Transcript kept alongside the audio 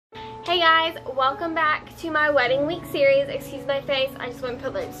Hey guys, welcome back to my wedding week series. Excuse my face, I just went and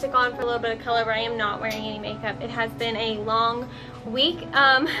put lipstick on for a little bit of color, but I am not wearing any makeup. It has been a long week, but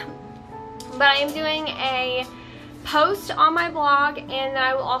I am doing a post on my blog, and then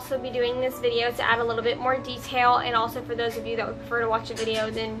I will also be doing this video to add a little bit more detail, and also for those of you that would prefer to watch a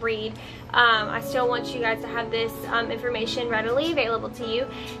video than read, I still want you guys to have this information readily available to you.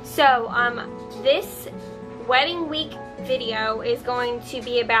 So this wedding week video is going to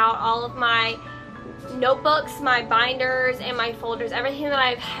be about all of my notebooks, my binders, and my folders, everything that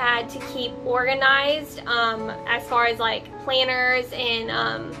I've had to keep organized, as far as like planners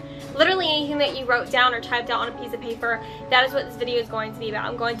and literally anything that you wrote down or typed out on a piece of paper. That is what this video is going to be about.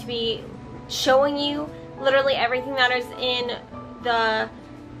 I'm going to be showing you literally everything that is in the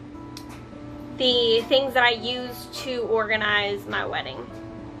things that I use to organize my wedding.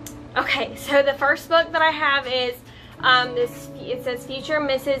 Okay, so the first book that I have is it says Future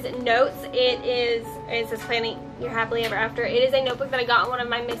Mrs. Notes. It says Planning Your Happily Ever After. It is a notebook that I got in one of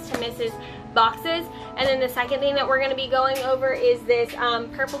my Miss to Mrs. boxes. And then the second thing that we're going to be going over is this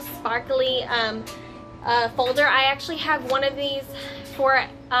purple sparkly folder. I actually have one of these for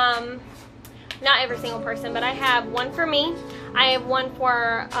not every single person, but I have one for me. I have one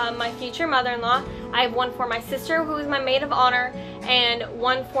for my future mother-in-law. I have one for my sister, who is my maid of honor, and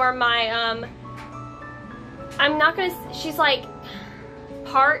one for my she's like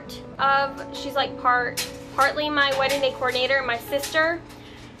partly my wedding day coordinator. My sister,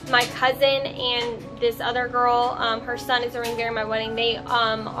 my cousin, and this other girl, her son is a ring bearer in my wedding. They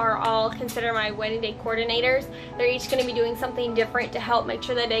are all considered my wedding day coordinators. They're each going to be doing something different to help make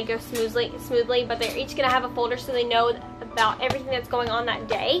sure the day goes smoothly, but they're each going to have a folder so they know about everything that's going on that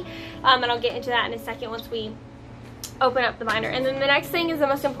day, and I'll get into that in a second once we open up the binder. And then the next thing is the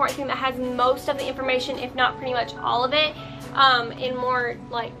most important thing that has most of the information, if not pretty much all of it, in more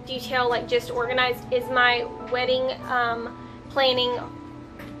like detail, like just organized, is my wedding planning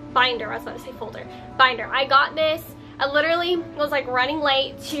binder. I was about to say folder. Binder. I got this. I literally was like running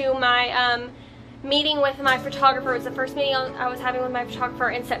late to my meeting with my photographer. It was the first meeting I was having with my photographer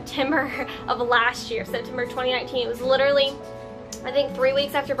in September of last year, September 2019. It was literally, I think, 3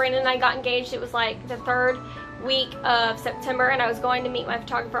 weeks after Brandon and I got engaged. It was like the third week of September, and I was going to meet my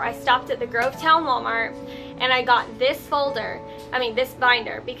photographer. I stopped at the Grovetown Walmart and I got this this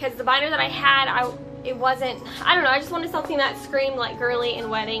binder, because the binder that I had, it wasn't, I don't know, I just wanted something that screamed like girly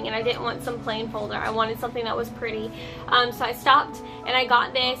and wedding, and I didn't want some plain folder. I wanted something that was pretty. So I stopped and I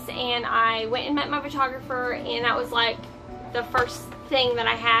got this, and I went and met my photographer, and that was like the first thing that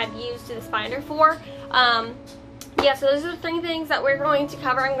I had used this binder for. Yeah, so those are the 3 things that we're going to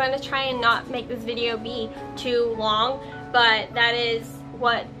cover. I'm going to try and not make this video be too long, but that is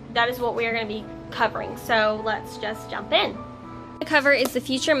what we are going to be covering. So let's just jump in. The cover is the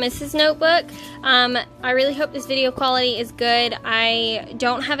Future Mrs. notebook. I really hope this video quality is good. I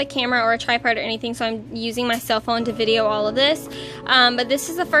don't have a camera or a tripod or anything, so I'm using my cell phone to video all of this. But this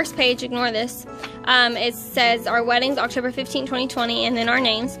is the first page. Ignore this. It says our weddings October 15, 2020, and then our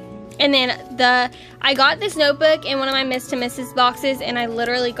names. And then I got this notebook in one of my Miss to Mrs. boxes, and I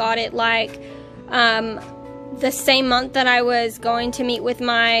literally got it like the same month that I was going to meet with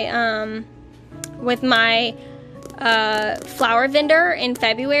my flower vendor in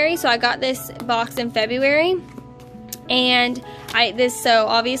February. So I got this box in February, and so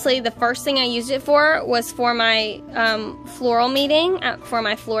obviously the first thing I used it for was for my floral meeting for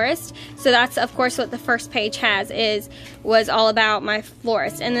my florist. So that's of course what the first page was all about my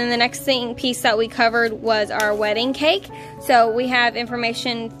florist. And then the next piece that we covered was our wedding cake. So we have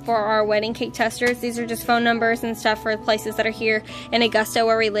information for our wedding cake testers. These are just phone numbers and stuff for places that are here in Augusta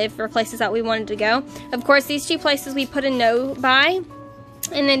where we live, for places that we wanted to go. Of course, these 2 places we put a no by.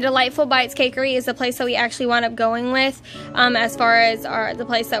 And then Delightful Bites Cakery is the place that we actually wound up going with, as far as the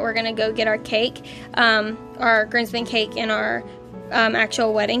place that we're going to go get our cake, our groomsmen cake and our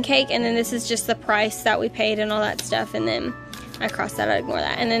actual wedding cake. And then this is just the price that we paid and all that stuff. And then I crossed that out, ignore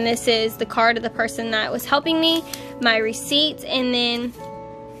that. And then this is the card of the person that was helping me, my receipt. And then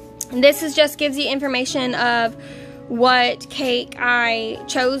this just gives you information of what cake I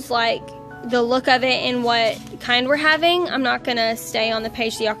chose, like the look of it and what kind we're having. I'm not gonna stay on the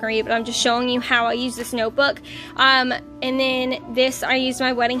page so y'all can read, but I'm just showing you how I use this notebook. And then this, I used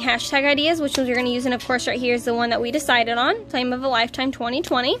my wedding hashtag ideas, which we're gonna use, and of course right here is the one that we decided on, Flame of a Lifetime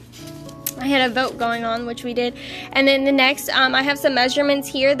 2020. I had a vote going on, which we did. And then the next, I have some measurements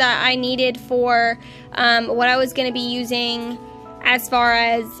here that I needed for what I was gonna be using as far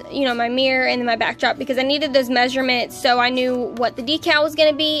as, you know, my mirror and my backdrop, because I needed those measurements so I knew what the decal was going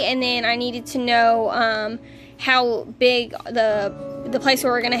to be, and then I needed to know how big the the place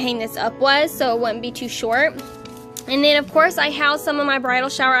where we're gonna hang this up was, so it wouldn't be too short. And then of course I housed some of my bridal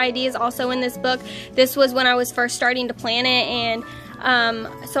shower ideas also in this book. This was when I was first starting to plan it, and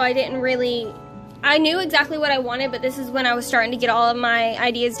so I knew exactly what I wanted, but this is when I was starting to get all of my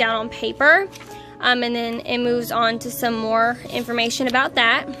ideas down on paper. And then it moves on to some more information about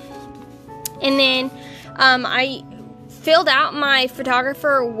that. And then I filled out my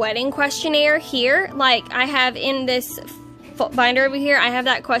photographer wedding questionnaire here. Like I have in this binder over here, I have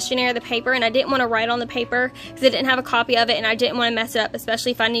that questionnaire, the paper, and I didn't want to write on the paper because I didn't have a copy of it, and I didn't want to mess it up,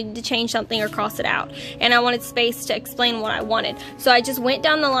 especially if I needed to change something or cross it out. And I wanted space to explain what I wanted. So I just went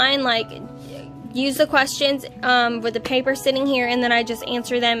down the line, like used the questions with the paper sitting here, and then I just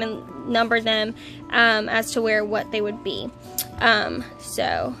answer them and number them as to what they would be.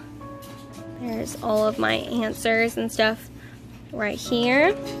 So there's all of my answers and stuff right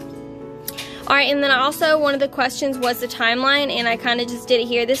here. Alright, and then also one of the questions was the timeline, and I kind of just did it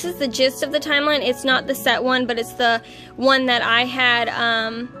here. This is the gist of the timeline. It's not the set one, but it's the one that I had,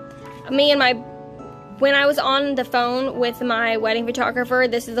 when I was on the phone with my wedding photographer,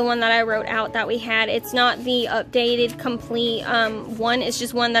 this is the one that I wrote out that we had. It's not the updated, complete one. It's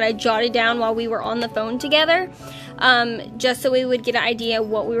just one that I jotted down while we were on the phone together, just so we would get an idea of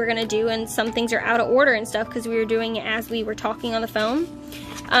what we were going to do, and some things are out of order and stuff because we were doing it as we were talking on the phone.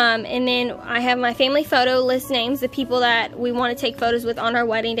 And then I have my family photo list names, the people that we want to take photos with on our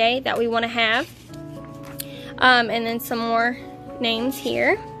wedding day that we want to have. And then some more names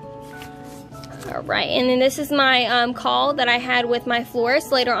here. Alright, and then this is my call that I had with my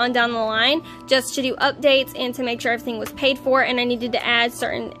florist later on down the line, just to do updates and to make sure everything was paid for, and I needed to add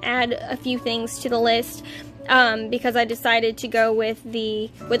a few things to the list. Because I decided to go with the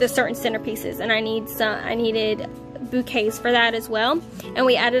certain centerpieces, and I needed bouquets for that as well. And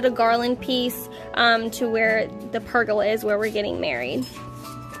we added a garland piece to where the pergola is, where we're getting married.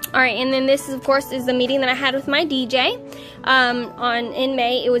 Alright, and then this, of course, is the meeting that I had with my DJ in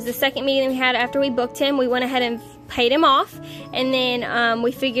May. It was the second meeting we had after we booked him. We went ahead and paid him off, and then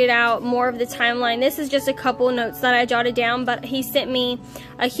we figured out more of the timeline. This is just a couple notes that I jotted down, but he sent me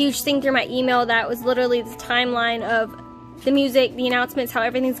a huge thing through my email that was literally the timeline of the music, the announcements, how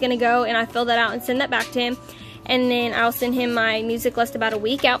everything's going to go, and I filled that out and send that back to him. And then I'll send him my music list about a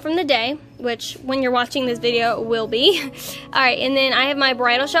week out from the day, which when you're watching this video will be. Alright, and then I have my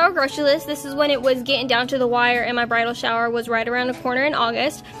bridal shower grocery list. This is when it was getting down to the wire, and my bridal shower was right around the corner in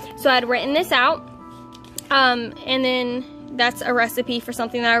August. So I had written this out. And then that's a recipe for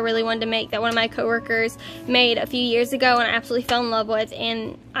something that I really wanted to make that one of my coworkers made a few years ago, and I absolutely fell in love with,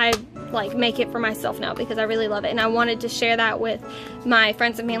 and I make it for myself now because I really love it, and I wanted to share that with my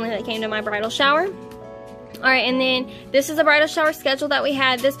friends and family that came to my bridal shower. Alright, and then this is a bridal shower schedule that we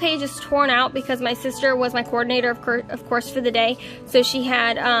had. This page is torn out because my sister was my coordinator, of course, for the day. So she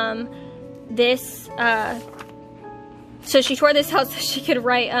had so she tore this out so she could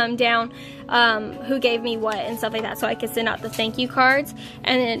write down who gave me what and stuff like that, so I could send out the thank you cards.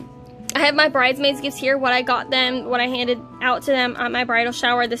 And then I have my bridesmaids gifts here, what I got them, what I handed out to them at my bridal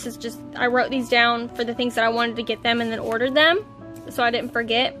shower. This is just, I wrote these down for the things that I wanted to get them and then ordered them so I didn't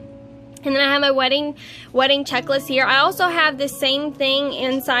forget. And then I have my wedding checklist here. I also have the same thing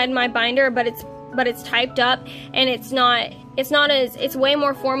inside my binder, but it's typed up, and it's way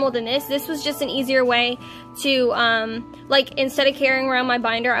more formal than this. This was just an easier way to instead of carrying around my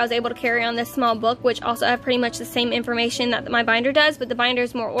binder, I was able to carry on this small book, which also have pretty much the same information that my binder does, but the binder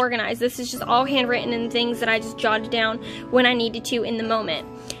is more organized. This is just all handwritten and things that I just jotted down when I needed to in the moment.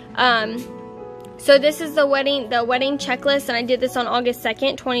 So this is the wedding checklist, and I did this on August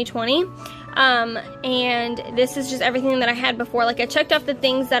 2nd, 2020. And this is just everything that I had before. Like, I checked off the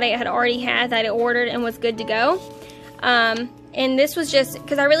things that I had already had, that I ordered and was good to go. And this was just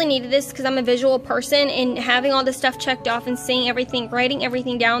because I really needed this because I'm a visual person, and having all this stuff checked off and seeing everything, writing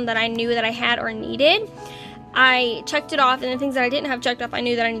everything down that I knew that I had or needed, I checked it off, and the things that I didn't have checked off I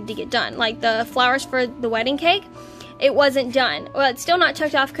knew that I needed to get done. Like the flowers for the wedding cake, it wasn't done. Well, it's still not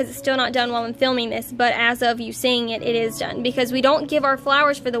checked off because it's still not done while I'm filming this, but as of you seeing it, it is done, because we don't give our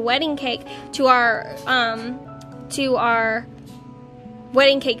flowers for the wedding cake to our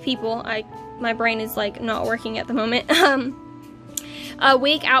wedding cake people. My brain is like not working at the moment. A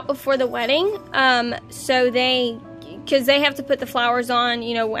week out before the wedding, because they have to put the flowers on,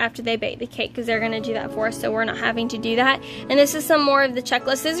 you know, after they bake the cake, because they're going to do that for us, so we're not having to do that. And this is some more of the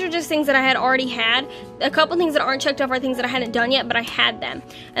checklist. These are just things that I had already had. A couple things that aren't checked off are things that I hadn't done yet, but I had them.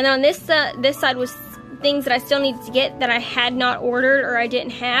 And then on this side was things that I still needed to get that I had not ordered or I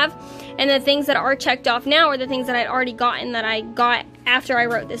didn't have. And the things that are checked off now are the things that I'd already gotten, that I got after I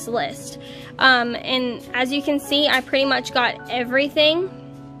wrote this list. And as you can see, I pretty much got everything.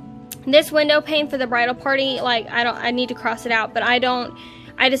 This window pane for the bridal party, like, I need to cross it out, but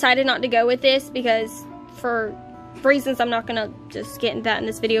I decided not to go with this because for reasons I'm not gonna just get into that in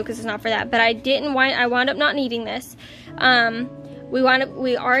this video because it's not for that. But I wound up not needing this. We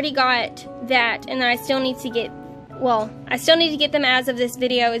already got that, and then I still need to get, well, I still need to get them as of this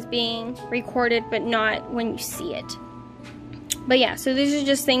video is being recorded, but not when you see it. But yeah, so these are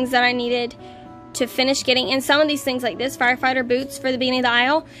just things that I needed to finish getting. And some of these things like this, firefighter boots for the beginning of the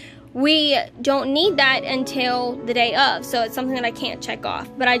aisle, we don't need that until the day of, so it's something that I can't check off.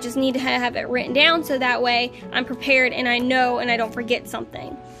 But I just need to have it written down so that way I'm prepared and I know and I don't forget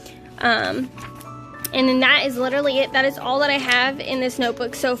something. And then that is literally it. That is all that I have in this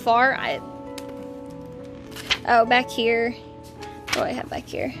notebook so far. Oh, back here. What do I have back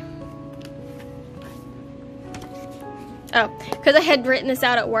here? Oh, because I had written this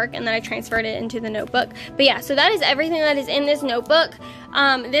out at work and then I transferred it into the notebook. But yeah, so that is everything that is in this notebook.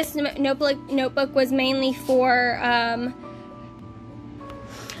 This notebook was mainly for,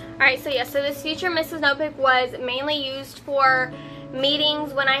 alright, so yeah, so this Future Mrs. notebook was mainly used for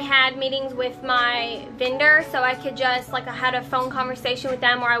meetings when I had meetings with my vendor, so I could just, like, I had a phone conversation with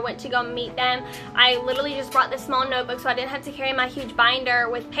them or I went to go meet them. I literally just brought this small notebook so I didn't have to carry my huge binder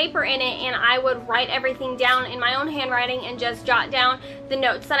with paper in it, and I would write everything down in my own handwriting and just jot down the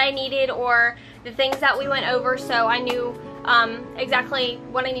notes that I needed or the things that we went over, so I knew exactly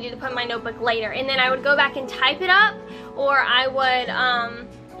what I needed to put in my notebook later. And then I would go back and type it up, or I would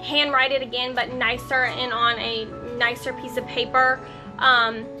handwrite it again, but nicer and on a nicer piece of paper,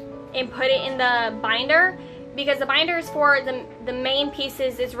 and put it in the binder, because the binder is for the main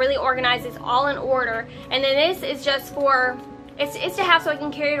pieces. It's really organized, it's all in order, and then this is just for, it's to have so I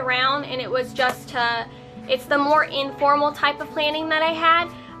can carry it around, and it was just to, it's the more informal type of planning that I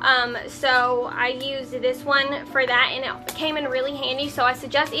had. So I used this one for that, and it came in really handy. So I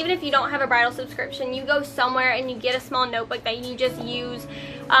suggest, even if you don't have a bridal subscription, you go somewhere and you get a small notebook that you just use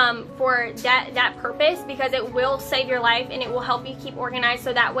for that purpose, because it will save your life and it will help you keep organized,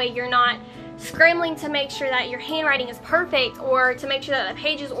 so that way you're not scrambling to make sure that your handwriting is perfect, or to make sure that the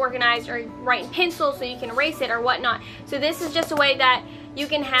page is organized, or write in pencil so you can erase it or whatnot. So this is just a way that you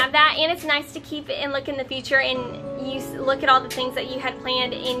can have that, and it's nice to keep it and look in the future, and you look at all the things that you had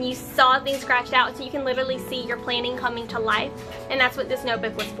planned and you saw things scratched out, so you can literally see your planning coming to life. And that's what this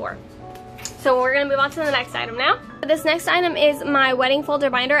notebook was for. So we're going to move on to the next item now. This next item is my wedding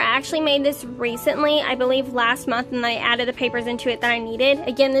folder binder. I actually made this recently, I believe last month, and I added the papers into it that I needed.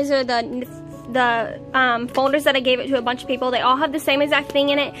 Again, these are the folders that I gave it to a bunch of people. They all have the same exact thing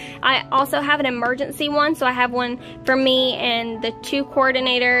in it. I also have an emergency one, so I have one for me and the 2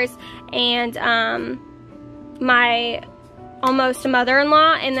 coordinators and my almost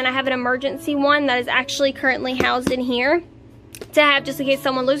mother-in-law, and then I have an emergency one that is actually currently housed in here to have just in case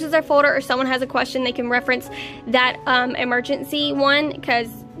someone loses their folder or someone has a question, they can reference that emergency one, because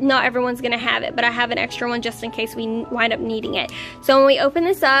not everyone's gonna have it, but I have an extra one just in case we wind up needing it. So when we open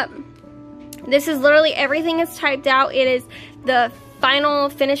this up, this is literally everything is typed out. It is the final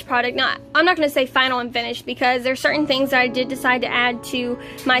finished product. Now, I'm not going to say final and finished, because there's certain things that I did decide to add to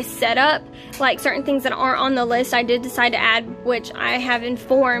my setup, like certain things that aren't on the list I did decide to add, which I have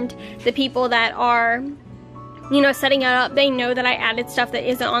informed the people that are, you know, setting it up. They know that I added stuff that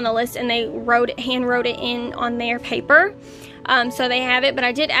isn't on the list, and they hand wrote it in on their paper, so they have it. But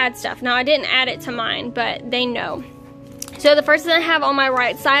I did add stuff. Now, I didn't add it to mine, but they know. So the first thing I have on my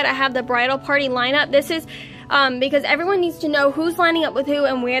right side, I have the bridal party lineup. This is because everyone needs to know who's lining up with who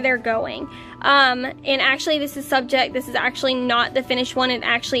and where they're going. And actually this is actually not the finished one. It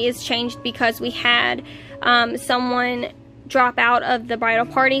actually is changed because we had someone drop out of the bridal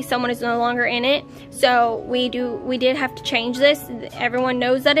party. Someone is no longer in it. So we did have to change this. Everyone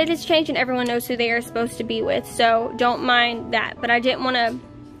knows that it is changed, and everyone knows who they are supposed to be with. So don't mind that. But I didn't want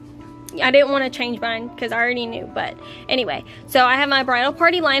to change mine because I already knew. But anyway, so I have my bridal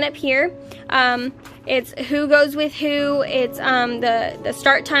party lineup here. It's who goes with who. It's the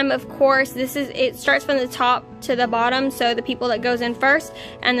start time, of course. It starts from the top to the bottom, so the people that goes in first,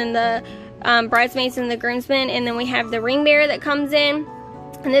 and then the bridesmaids and the groomsmen, and then we have the ring bearer that comes in.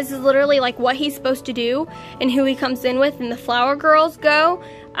 And this is literally like what he's supposed to do and who he comes in with, and the flower girls go.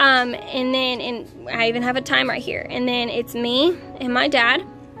 And I even have a time right here. And then it's me and my dad.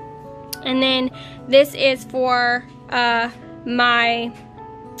 And then this is for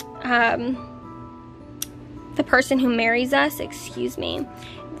the person who marries us, excuse me.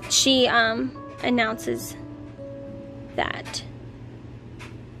 She announces that.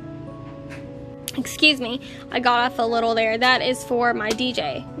 Excuse me, I got off a little there. That is for my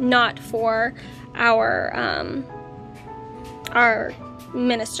DJ, not for our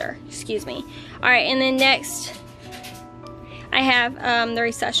minister. Excuse me. All right, and then next I have the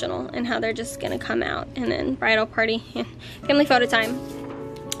recessional and how they're just gonna come out, and then bridal party, family photo time.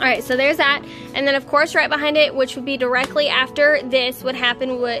 All right, so there's that, and then of course right behind it, which would be directly after this, would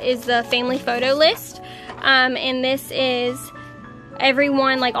happen is the family photo list, and this is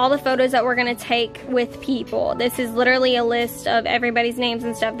everyone, like all the photos that we're gonna take with people. This is literally a list of everybody's names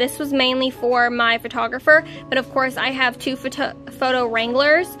and stuff. This was mainly for my photographer, but of course I have 2 photo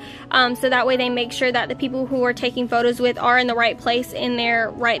wranglers, so that way they make sure that the people who we're taking photos with are in the right place and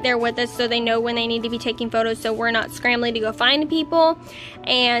they're right there with us, so they know when they need to be taking photos, so we're not scrambling to go find people.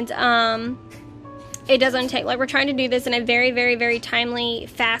 And it doesn't take, like, we're trying to do this in a very, very, very timely,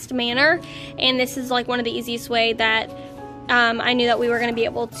 fast manner, and this is like one of the easiest way that I knew that we were going to be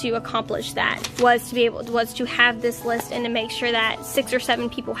able to accomplish that, was to have this list and to make sure that 6 or 7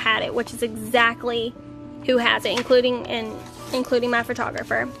 people had it, which is exactly who has it, including my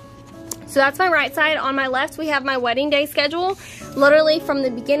photographer. So that's my right side. On my left, we have my wedding day schedule, literally from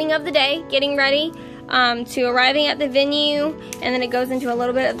the beginning of the day, getting ready, to arriving at the venue, and then it goes into a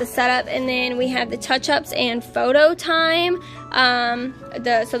little bit of the setup, and then we have the touch-ups and photo time,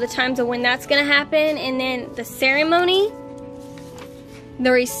 so the times of when that's going to happen, and then the ceremony,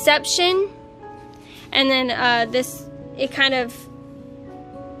 the reception, and then it kind of,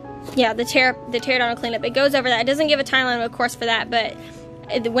 yeah, the tear down and cleanup. It goes over that. It doesn't give a timeline, of course, for that, but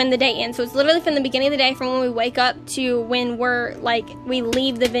when the day ends. So it's literally from the beginning of the day, from when we wake up to when we're, like, we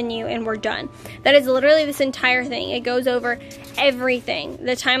leave the venue and we're done. That is literally this entire thing. It goes over everything.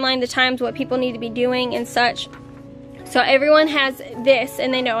 The timeline, the times, what people need to be doing and such. So everyone has this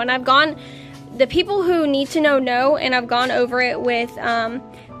and they know. And I've gone, the people who need to know, and I've gone over it with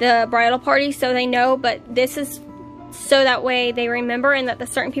the bridal party so they know, but this is so that way they remember, and that the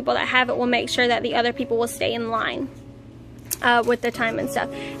certain people that have it will make sure that the other people will stay in line with the time and stuff.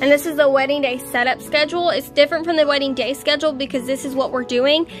 And this is the wedding day setup schedule. It's different from the wedding day schedule because this is what we're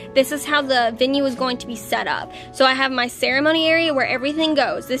doing. This is how the venue is going to be set up. So I have my ceremony area where everything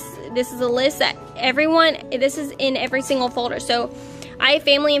goes. This is a list that everyone, this is in every single folder. So I have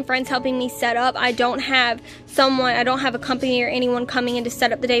family and friends helping me set up. I don't have a company or anyone coming in to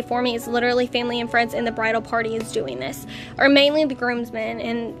set up the day for me. It's literally family and friends, and the bridal party is doing this. Or mainly the groomsmen,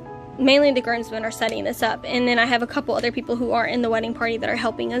 and mainly the groomsmen are setting this up. And then I have a couple other people who are in the wedding party that are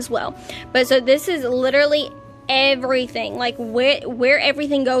helping as well. But so this is literally everything, like where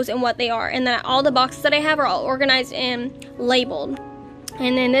everything goes and what they are. And then all the boxes that I have are all organized and labeled.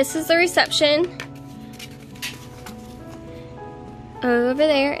 And then this is the reception over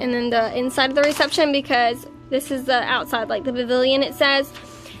there, and then the inside of the reception, because this is the outside, like the pavilion it says,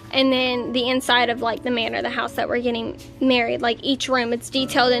 and then the inside of like the manor, the house that we're getting married, like each room, it's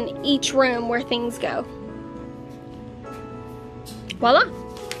detailed in each room where things go. Voila.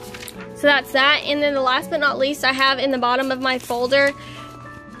 So that's that. And then the last but not least, I have in the bottom of my folder,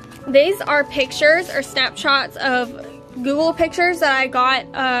 these are pictures or snapshots of Google pictures that I got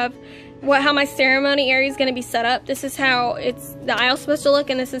of how my ceremony area is going to be set up. This is how the aisle's supposed to look,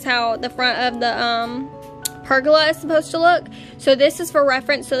 and this is how the front of the pergola is supposed to look. So this is for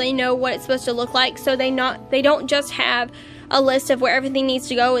reference, so they know what it's supposed to look like. So they don't just have a list of where everything needs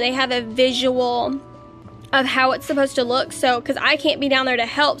to go. They have a visual of how it's supposed to look. So because I can't be down there to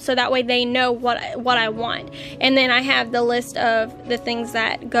help, so that way they know what I want. And then I have the list of the things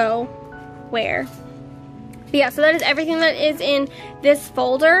that go where. But yeah, so that is everything that is in this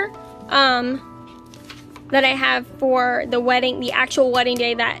folder that I have for the wedding, the actual wedding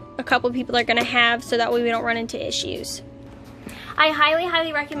day that a couple of people are going to have, so that way we don't run into issues. I highly,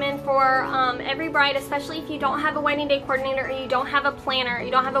 highly recommend for every bride, especially if you don't have a wedding day coordinator or you don't have a planner,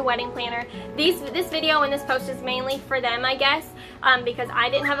 you don't have a wedding planner. This video and this post is mainly for them, I guess, because I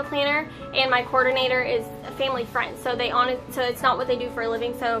didn't have a planner and my coordinator is a family friend, so so it's not what they do for a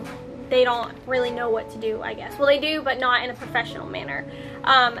living, so they don't really know what to do, I guess. Well, they do, but not in a professional manner.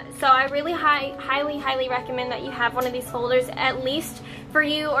 So I really highly, highly recommend that you have one of these folders, at least for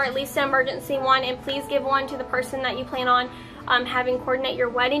you, or at least an emergency one, and please give one to the person that you plan on having coordinate your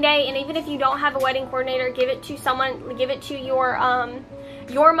wedding day. And even if you don't have a wedding coordinator, give it to someone, give it to your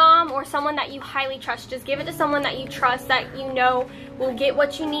mom or someone that you highly trust. Just give it to someone that you trust, that you know will get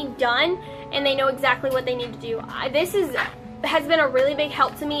what you need done, and they know exactly what they need to do. This has been a really big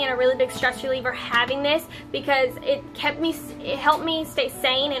help to me and a really big stress reliever having this, because it helped me stay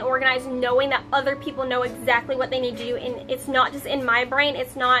sane and organized, knowing that other people know exactly what they need to do, and it's not just in my brain,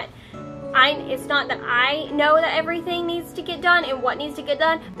 it's not it's not that I know that everything needs to get done and what needs to get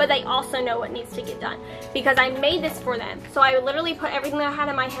done, but they also know what needs to get done because I made this for them. So I literally put everything that I had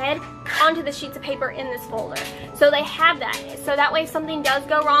in my head onto the sheets of paper in this folder. So they have that. So that way if something does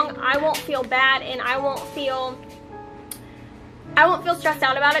go wrong, I won't feel bad and I won't feel stressed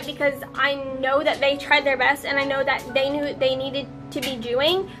out about it because I know that they tried their best and I know that they knew what they needed to be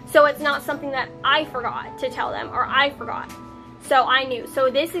doing. So it's not something that I forgot to tell them or I forgot. So I knew. So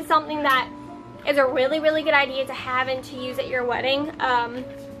this is something that is a really, really good idea to have and to use at your wedding.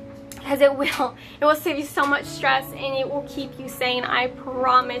 Because it will save you so much stress and it will keep you sane, I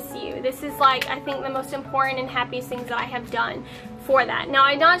promise you. This is like, I think the most important and happiest things that I have done for that. Now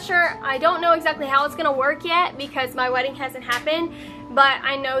I'm not sure, I don't know exactly how it's gonna work yet because my wedding hasn't happened, but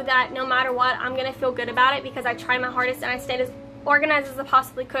I know that no matter what, I'm gonna feel good about it because I tried my hardest and I stayed as organized as I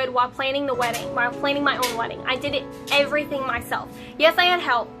possibly could while planning the wedding, while planning my own wedding. I did everything myself. Yes, I had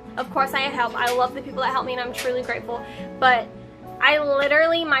help. Of course I had help. I love the people that helped me and I'm truly grateful, but I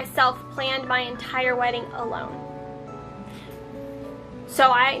literally myself planned my entire wedding alone. So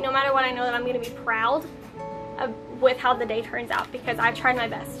no matter what, I know that I'm gonna be proud with how the day turns out because I tried my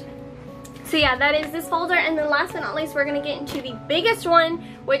best. So yeah, that is this folder, and then last but not least, we're gonna get into the biggest one,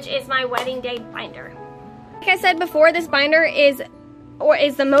 which is my wedding day binder. Like I said before, this binder is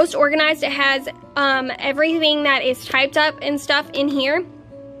the most organized. It has everything that is typed up and stuff in here.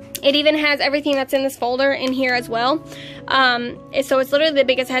 It even has everything that's in this folder in here as well. So it's literally the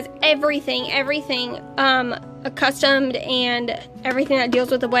biggest. It has everything accustomed and everything that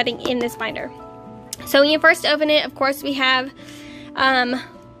deals with the wedding in this binder. So when you first open it, of course, we have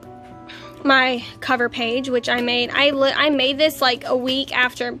my cover page, which I made. I made this like a week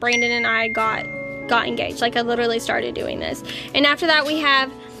after Brandon and I got engaged. Like I literally started doing this. And after that we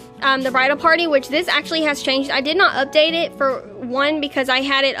have the bridal party, which this actually has changed. I did not update it, for one, because I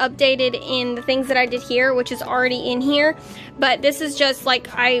had it updated in the things that I did here, which is already in here. But this is just like,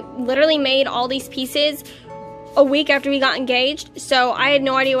 I literally made all these pieces a week after we got engaged. So I had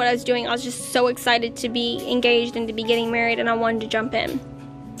no idea what I was doing. I was just so excited to be engaged and to be getting married, and I wanted to jump in.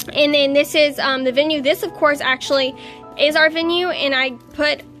 And then this is the venue. This, of course, actually is our venue, and I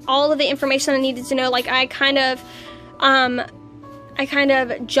put all of the information I needed to know. Like I kind of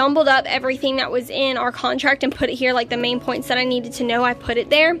jumbled up everything that was in our contract and put it here, like the main points that I needed to know, I put it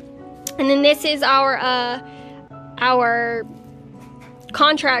there. And then this is our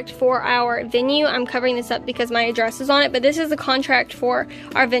contract for our venue. I'm covering this up because my address is on it, but this is the contract for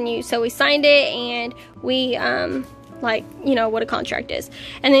our venue. So we signed it, and we like, you know what a contract is.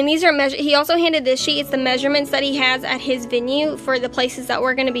 And then these are he also handed this sheet. It's the measurements that he has at his venue for the places that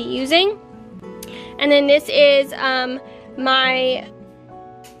we're going to be using. And then this is my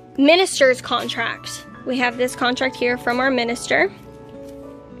minister's contract. We have this contract here from our minister,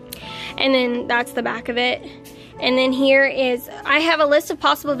 and then that's the back of it. And then here is, I have a list of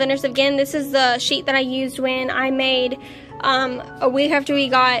possible vendors. Again, this is the sheet that I used when I made a week or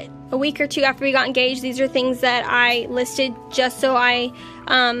two after we got engaged. These are things that I listed just so I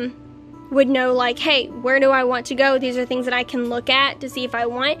would know, like, hey, where do I want to go? These are things that I can look at to see if I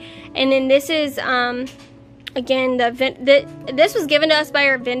want. And then this is again, this was given to us by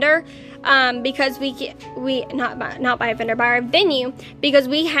our vendor, because not by a vendor, by our venue, because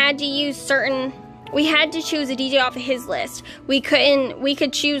we had to choose a DJ off of his list. We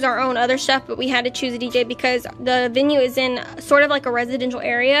could choose our own other stuff, but we had to choose a DJ because the venue is in sort of like a residential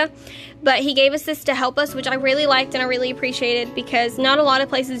area. But he gave us this to help us, which I really liked and I really appreciated, because not a lot of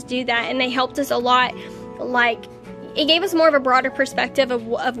places do that, and they helped us a lot. Like, it gave us more of a broader perspective of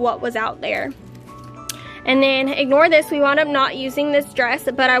what was out there. And then, ignore this, we wound up not using this dress,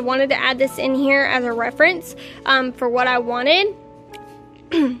 but I wanted to add this in here as a reference for what I wanted.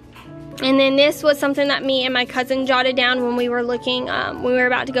 And then this was something that me and my cousin jotted down when we were looking, when we were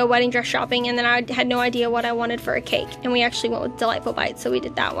about to go wedding dress shopping, and then I had no idea what I wanted for a cake, and we actually went with Delightful Bites, so we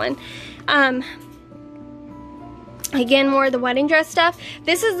did that one. Again, more of the wedding dress stuff.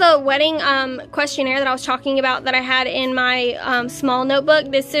 This is the wedding questionnaire that I was talking about that I had in my small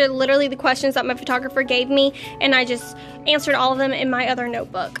notebook. This is literally the questions that my photographer gave me, and I just answered all of them in my other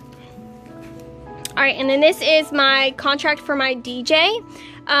notebook. Alright, and then this is my contract for my DJ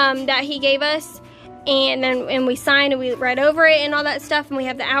that he gave us, and we signed and we read over it and all that stuff, and we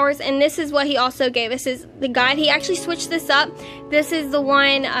have the hours. And this is what he also gave us, is the guide. He actually switched this up. This is the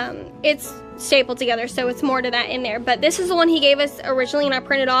one, it's stapled together, so it's more to that in there, but this is the one he gave us originally, and I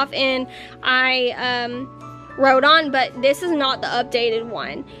printed off and I wrote on. But this is not the updated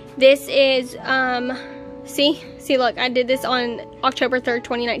one. This is See, look, I did this on October 3rd,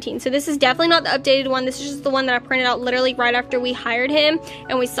 2019. So this is definitely not the updated one. This is just the one that I printed out literally right after we hired him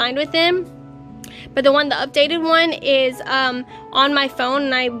and we signed with him. But the updated one is on my phone,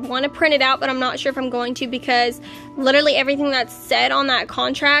 and I want to print it out, but I'm not sure if I'm going to, because literally everything that's said on that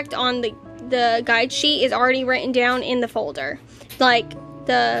contract on the guide sheet is already written down in the folder, like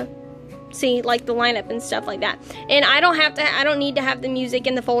the lineup and stuff like that. And I don't need to have the music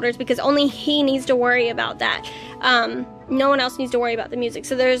in the folders, because only he needs to worry about that. No one else needs to worry about the music,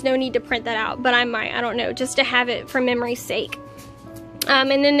 so there's no need to print that out. But I might, I don't know, just to have it for memory's sake.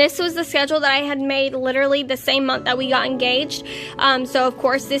 And then this was the schedule that I had made literally the same month that we got engaged. So of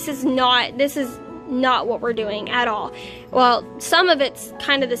course this is not what we're doing at all. Well, some of it's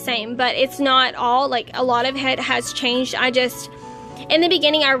kind of the same, but it's not all. Like, a lot of it has changed. In the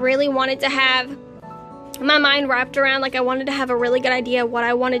beginning, I really wanted to have my mind wrapped around, like, I wanted to have a really good idea of what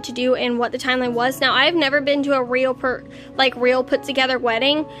I wanted to do and what the timeline was. Now, I've never been to a real put together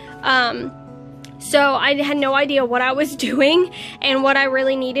wedding. So I had no idea what I was doing and what I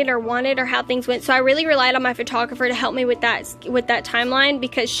really needed or wanted or how things went. So I really relied on my photographer to help me with that timeline,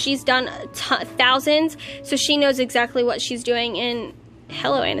 because she's done thousands, so she knows exactly what she's doing, and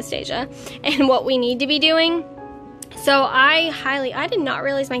hello Anastasia, and what we need to be doing. So I did not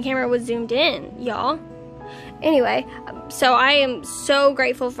realize my camera was zoomed in, y'all. Anyway, so I am so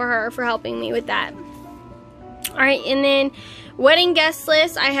grateful for her for helping me with that. Alright, and then wedding guest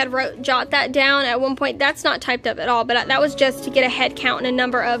list, I had jot that down at one point. That's not typed up at all, but that was just to get a head count and a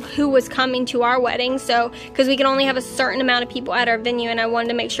number of who was coming to our wedding. So, because we can only have a certain amount of people at our venue, and I wanted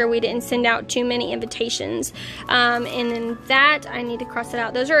to make sure we didn't send out too many invitations. And then that, I need to cross it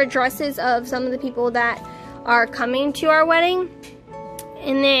out. Those are addresses of some of the people that are coming to our wedding.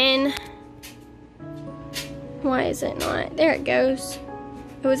 And then, why is it not? There it goes.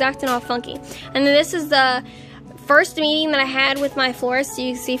 It was acting all funky. And then this is the first meeting that I had with my florist. So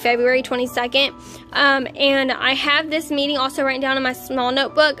you can see February 22nd. And I have this meeting also written down in my small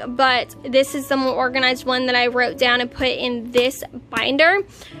notebook, but this is the more organized one that I wrote down and put in this binder,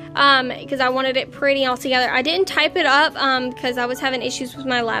 because I wanted it pretty all together. I didn't type it up because I was having issues with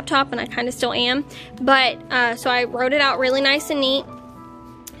my laptop, and I kind of still am. But so I wrote it out really nice and neat.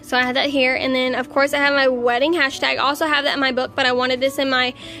 So I had that here, and then of course I have my wedding hashtag. I also have that in my book, but I wanted this in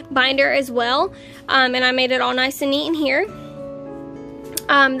my binder as well, and I made it all nice and neat in here.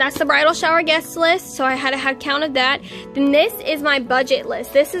 That's the bridal shower guest list, so I had a head count of that. Then this is my budget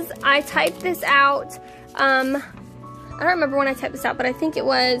list. I typed this out, I don't remember when I typed this out, but I think it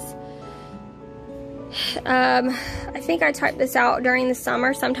was, I think I typed this out during the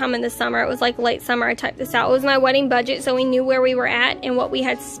summer, sometime in the summer. It was like late summer I typed this out. It was my wedding budget, so we knew where we were at and what we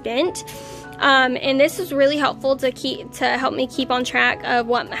had spent. And this was really helpful to help me keep on track of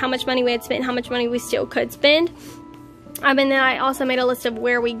how much money we had spent, how much money we still could spend. And then I also made a list of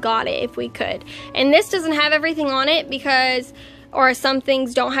where we got it if we could. And this doesn't have everything on it because, or some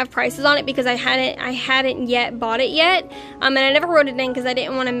things don't have prices on it because I hadn't yet bought it yet. And I never wrote it in because I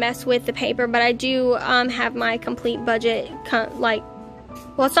didn't want to mess with the paper, but I do have my complete budget,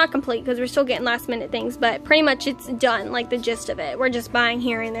 well, it's not complete because we're still getting last minute things, but pretty much it's done, like the gist of it. We're just buying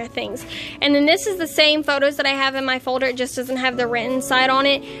here and there things. And then this is the same photos that I have in my folder. It just doesn't have the written side on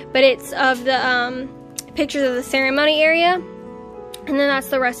it, but it's of the pictures of the ceremony area. And then that's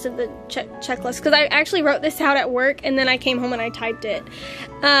the rest of the checklist, because I actually wrote this out at work and then I came home and I typed it.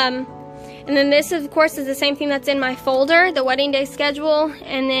 And then this, of course, is the same thing that's in my folder, the wedding day schedule,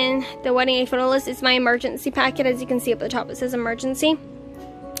 and then the wedding day photo list is my emergency packet. As you can see up at the top, it says emergency.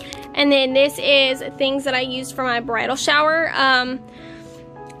 And then this is things that I used for my bridal shower. I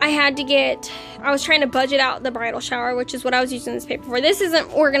was trying to budget out the bridal shower, which is what I was using this paper for. This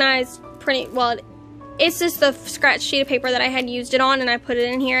isn't organized pretty well. It's just the scratch sheet of paper that I had used it on, and I put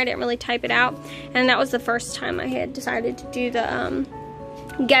it in here. I didn't really type it out, and that was the first time I had decided to do the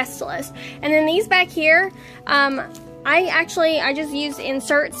guest list. And then these back here, I just used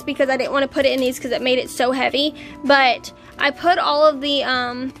inserts because I didn't want to put it in these because it made it so heavy. But I put all of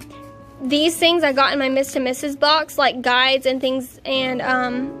the these things I got in my Miss to Mrs. box, like guides and things, and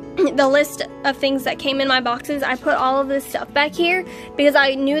the list of things that came in my boxes. I put all of this stuff back here because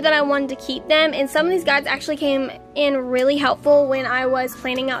I knew that I wanted to keep them, and some of these guides actually came in really helpful when I was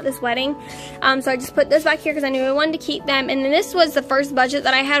planning out this wedding. So I just put this back here because I knew I wanted to keep them. And then this was the first budget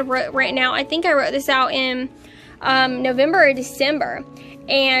that I had written out. I think I wrote this out in November or December.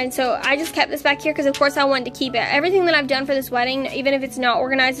 And so I just kept this back here because, of course, I wanted to keep it. Everything that I've done for this wedding, even if it's not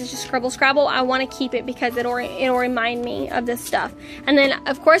organized, it's just scrabble, I want to keep it because it'll remind me of this stuff. And then,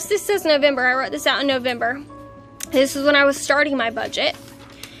 of course, this says November. I wrote this out in November. This is when I was starting my budget.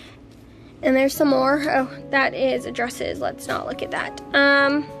 And there's some more. Oh, that is dresses. Let's not look at that.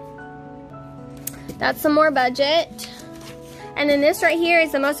 That's some more budget. And then this right here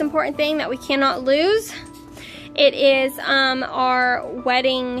is the most important thing that we cannot lose. It is our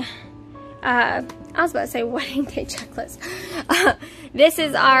wedding, I was about to say wedding day checklist. This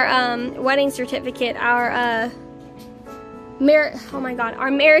is our wedding certificate, our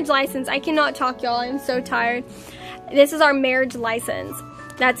our marriage license. I cannot talk, y'all. I'm so tired. This is our marriage license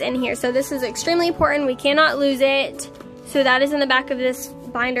that's in here. So this is extremely important. We cannot lose it. So that is in the back of this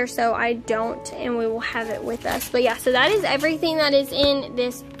binder, so I don't, and we will have it with us. But yeah, so that is everything that is in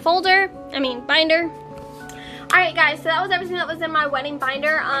this binder. Alright guys, so that was everything that was in my wedding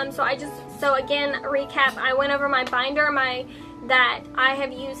binder. So again, recap, I went over my binder, that I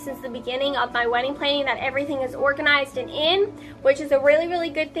have used since the beginning of my wedding planning, that everything is organized and in, which is a really,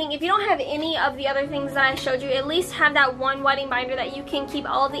 really good thing. If you don't have any of the other things that I showed you, at least have that one wedding binder that you can keep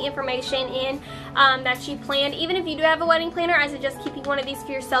all of the information in that you planned. Even if you do have a wedding planner, I suggest keeping one of these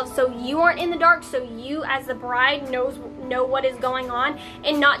for yourself so you aren't in the dark, so you as the bride know what is going on,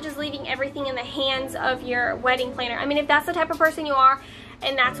 and not just leaving everything in the hands of your wedding planner. I mean, if that's the type of person you are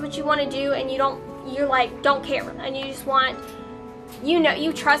and that's what you want to do, and you like don't care, and you just want,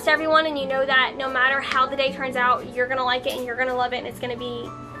 you trust everyone, and you know that no matter how the day turns out, you're gonna like it and you're gonna love it, and it's gonna be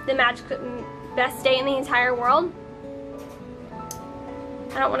the best day in the entire world.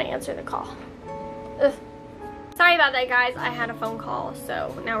 I don't want to answer the call. Ugh. Sorry about that, guys. I had a phone call,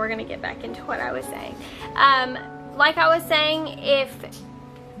 so now we're gonna get back into what I was saying. Like I was saying, if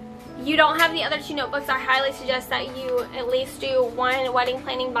you don't have the other two notebooks, I highly suggest that you at least do one wedding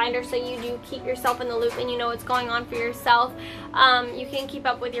planning binder, so you do keep yourself in the loop and you know what's going on for yourself. You can keep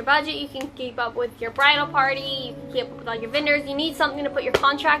up with your budget, you can keep up with your bridal party, you can keep up with all your vendors. You need something to put your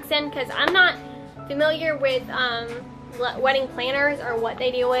contracts in, because I'm not familiar with wedding planners or what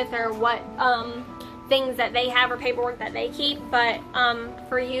they deal with, or what things that they have or paperwork that they keep. But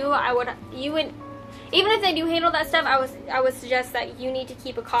for you, even if they do handle that stuff, I would suggest that you need to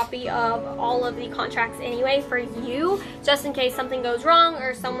keep a copy of all of the contracts anyway for you, just in case something goes wrong,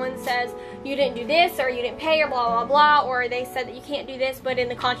 or someone says you didn't do this, or you didn't pay, or blah blah blah, or they said that you can't do this but in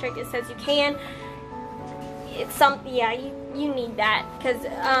the contract it says you can. It's you need that, because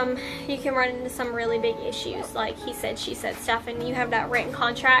you can run into some really big issues, like he said, she said stuff, and you have that written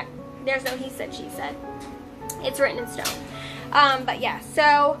contract. There's no he said, she said. It's written in stone. But yeah,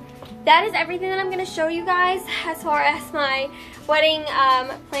 so that is everything that I'm going to show you guys as far as my wedding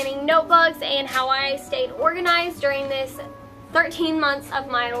planning notebooks and how I stayed organized during this 13 months of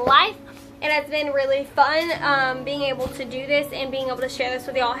my life. And it's been really fun being able to do this and being able to share this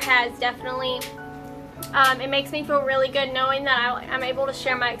with y'all. Has definitely, it makes me feel really good knowing that I'm able to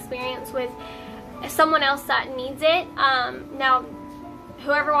share my experience with someone else that needs it. Now,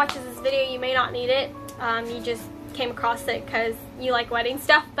 whoever watches this video, you may not need it. You just came across it because you like wedding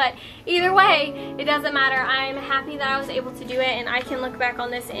stuff, but either way, it doesn't matter. I'm happy that I was able to do it, and I can look back on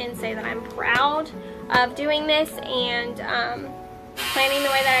this and say that I'm proud of doing this and planning the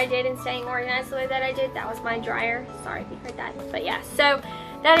way that I did and staying organized the way that I did. That was my dryer. Sorry if you heard that. But yeah, so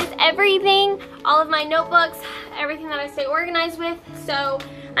that is everything. All of my notebooks, everything that I stay organized with. So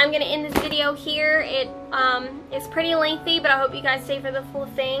I'm going to end this video here. It is pretty lengthy, but I hope you guys stay for the full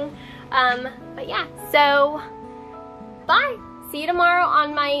thing. But yeah, so bye. See you tomorrow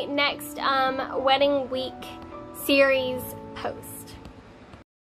on my next wedding week series post.